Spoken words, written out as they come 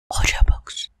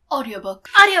Audiobooks.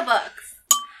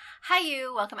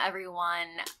 Hayyu, welcome everyone.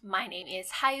 My name is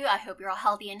Hayyu. I hope you're all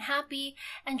healthy and happy.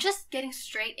 And just getting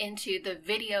straight into the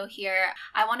video here,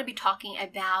 I want to be talking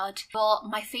about, well,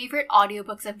 my favorite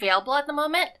audiobooks available at the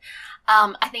moment.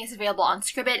 I think it's available on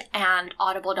Scribd and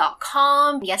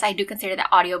audible.com. Yes, I do consider that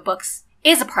audiobooks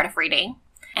is a part of reading.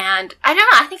 And I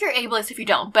don't know, I think you're ableist if you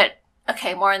don't, but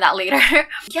okay, more on that later.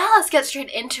 Yeah, let's get straight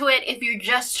into it. If you're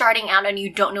just starting out and you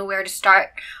don't know where to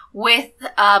start with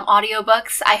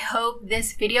audiobooks, I hope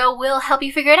this video will help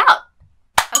you figure it out.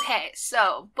 Okay,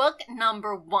 so book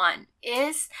number 1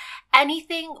 is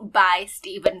Anything by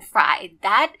Stephen Fry.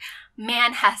 That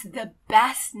man has the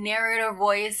best narrator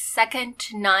voice, second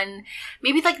to none.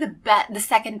 Maybe like the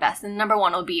second best, and number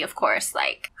 1 will be, of course,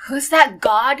 like, who's that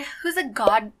god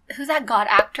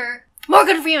actor?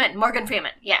 Morgan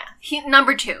Freeman, yeah.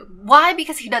 Number 2. Why?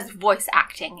 Because he does voice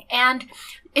acting. And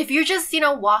if you're just,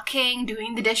 walking,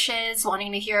 doing the dishes,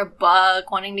 wanting to hear a book,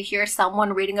 wanting to hear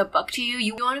someone reading a book to you,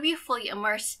 you want to be fully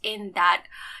immersed in that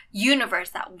universe,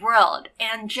 that world.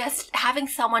 And just having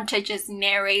someone to just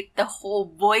narrate the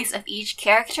whole voice of each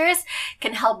characters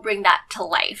can help bring that to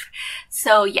life.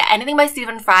 So yeah, Anything by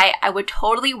Stephen Fry, I would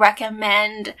totally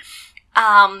recommend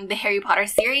the Harry Potter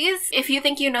series. If you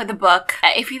think you know the book,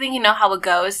 if you think you know how it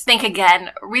goes, think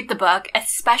again, read the book,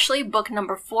 especially book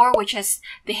number 4, which is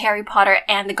the Harry Potter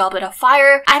and the Goblet of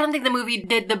Fire. I don't think the movie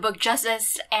did the book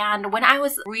justice, and when I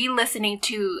was re-listening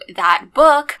to that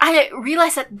book, I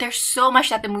realized that there's so much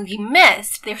that the movie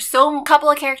missed. There's a couple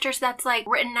of characters that's like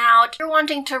written out. If you're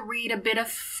wanting to read a bit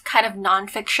of kind of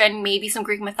nonfiction, maybe some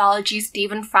Greek mythology,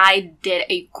 Stephen Fry did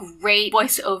a great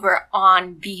voiceover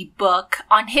on the book,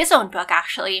 on his own book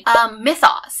actually,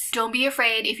 Mythos. Don't be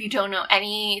afraid if you don't know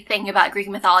anything about Greek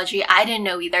mythology. I didn't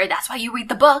know either. That's why you read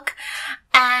the book.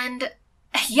 And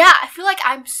yeah, I feel like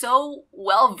I'm so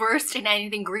well versed in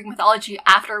anything Greek mythology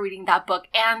after reading that book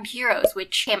and Heroes,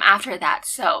 which came after that.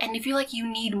 So, and if you like you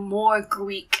need more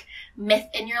Greek myth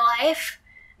in your life,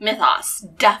 Mythos,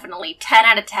 definitely 10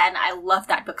 out of 10. I love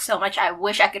that book so much. I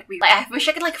wish I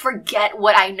could like forget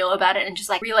what I know about it and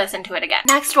just like re-listen to it again.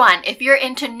 Next one, if you're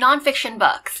into nonfiction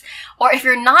books, or if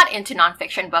you're not into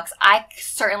nonfiction books, I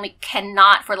certainly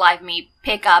cannot for life me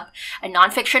pick up a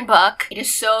nonfiction book. It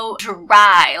is so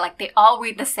dry. Like they all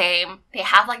read the same. They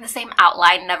have like the same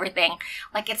outline and everything.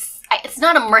 Like it's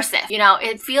not immersive.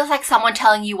 It feels like someone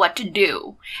telling you what to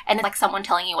do, and it's like someone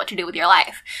telling you what to do with your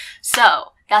life.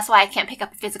 So that's why I can't pick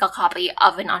up a physical copy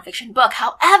of a nonfiction book.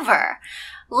 However,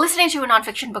 listening to a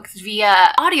nonfiction book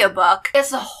via audiobook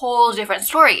is a whole different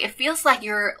story. It feels like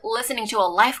you're listening to a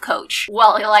life coach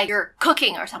while like you're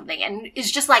cooking or something, and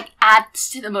it's just like adds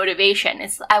to the motivation.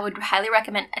 I would highly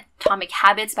recommend Atomic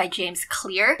Habits by James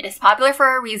Clear. It is popular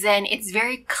for a reason. It's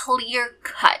very clear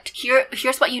cut.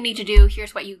 Here's what you need to do.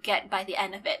 Here's what you get by the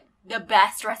end of it. The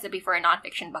best recipe for a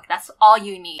nonfiction book. That's all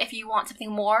you need. If you want something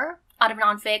more out of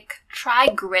nonfic, try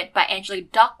Grit by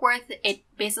Angelique Duckworth. It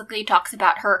basically talks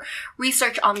about her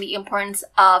research on the importance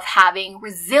of having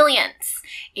resilience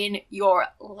in your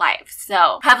life.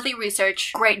 So heavily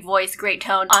researched, great voice, great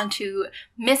tone, onto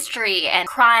mystery and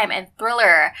crime and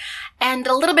thriller, and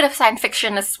a little bit of science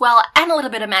fiction as well, and a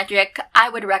little bit of magic. I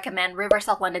would recommend Rivers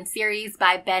of London series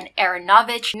by Ben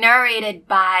Aronovich, narrated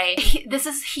by,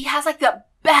 he has like the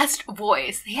best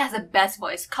voice. He has the best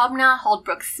voice. Kovna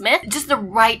Holdbrook-Smith. Just the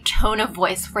right tone of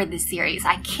voice for this series.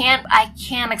 I can't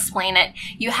explain it.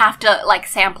 You have to like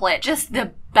sample it. Just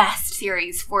the best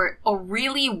series for a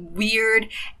really weird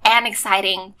and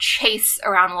exciting chase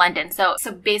around London. So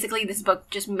basically this book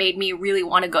just made me really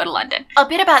want to go to London. A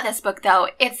bit about this book though,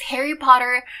 it's Harry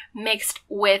Potter mixed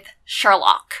with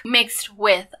Sherlock, mixed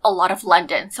with a lot of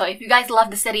London. So if you guys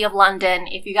love the city of London,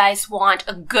 if you guys want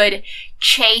a good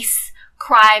chase,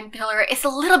 crime thriller, it's a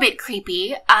little bit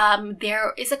creepy.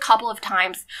 There is a couple of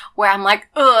times where I'm like,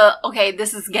 okay,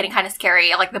 this is getting kind of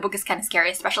scary. Like the book is kind of scary,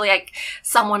 especially like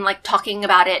someone like talking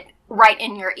about it right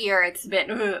in your ear. It's a bit,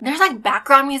 There's like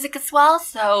background music as well,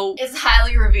 so it's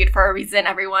highly reviewed for a reason,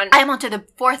 everyone. I'm on to the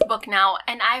 4th book now,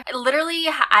 and I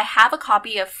have a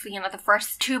copy of, the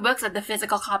first 2 books, of the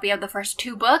physical copy of the first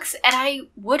 2 books, and I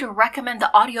would recommend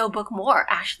the audiobook more,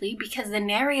 actually, because the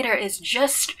narrator is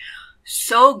just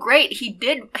so great. He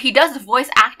does voice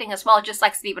acting as well, just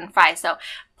like Stephen Fry. So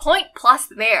point plus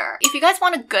there. If you guys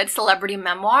want a good celebrity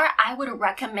memoir, I would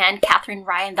recommend Katherine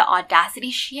Ryan, The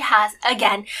Audacity. She has,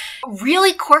 again,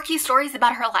 really quirky stories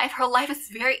about her life. Her life is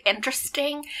very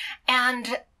interesting,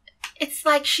 and it's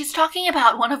like she's talking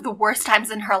about one of the worst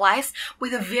times in her life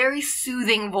with a very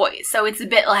soothing voice. So it's a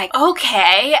bit like,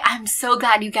 okay, I'm so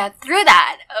glad you got through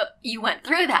that. You went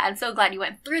through that. I'm so glad you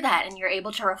went through that and you're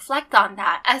able to reflect on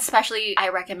that. Especially, I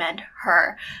recommend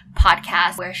her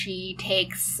podcast where she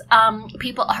takes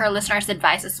her listeners'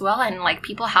 advice as well, and like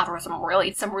people have some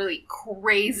really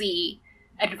crazy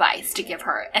advice to give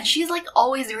her, and she's like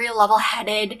always very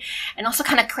level-headed and also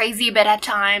kind of crazy a bit at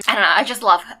times. I don't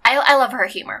know, I love her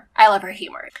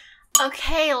humor.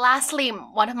 Okay, lastly,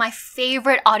 one of my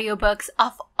favorite audiobooks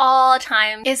of all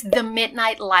time is The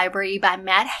Midnight Library by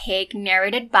Matt Haig,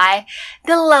 narrated by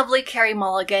the lovely Carey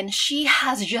Mulligan. She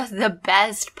has just the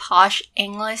best posh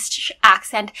English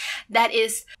accent that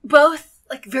is both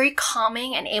like very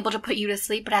calming and able to put you to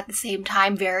sleep, but at the same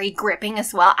time very gripping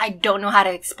as well. I don't know how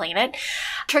to explain it.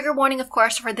 Trigger warning, of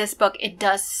course, for this book. It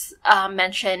does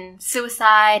mention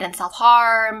suicide and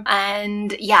self-harm,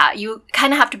 and yeah, you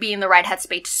kind of have to be in the right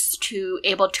headspace to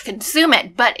able to consume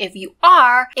it. But if you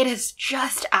are, it is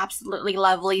just absolutely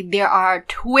lovely. There are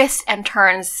twists and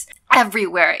turns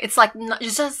everywhere. It's like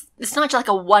it's not just like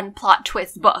a one plot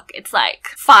twist book. It's like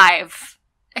 5.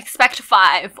 Expect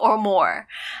 5 or more.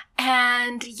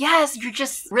 And yes, you're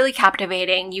just really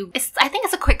captivating. I think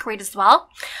it's a quick read as well.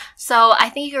 So I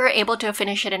think you're able to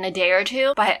finish it in a day or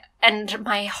two. And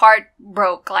my heart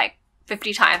broke like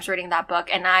 50 times reading that book,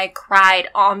 and I cried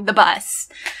on the bus.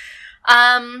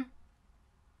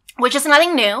 Which is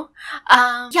nothing new.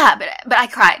 Yeah, but I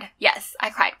cried. Yes, I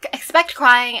cried. Expect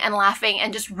crying and laughing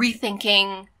and just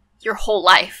rethinking your whole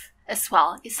life as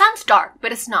well. It sounds dark,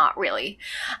 but it's not really.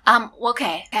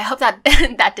 Okay. I hope that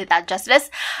that did that justice.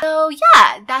 So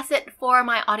yeah, that's it for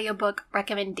my audiobook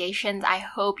recommendations. I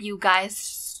hope you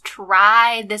guys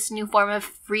try this new form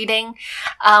of reading.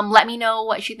 Let me know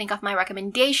what you think of my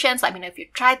recommendations. Let me know if you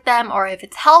tried them or if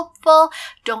it's helpful.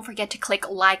 Don't forget to click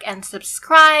like and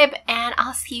subscribe, and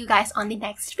I'll see you guys on the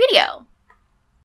next video.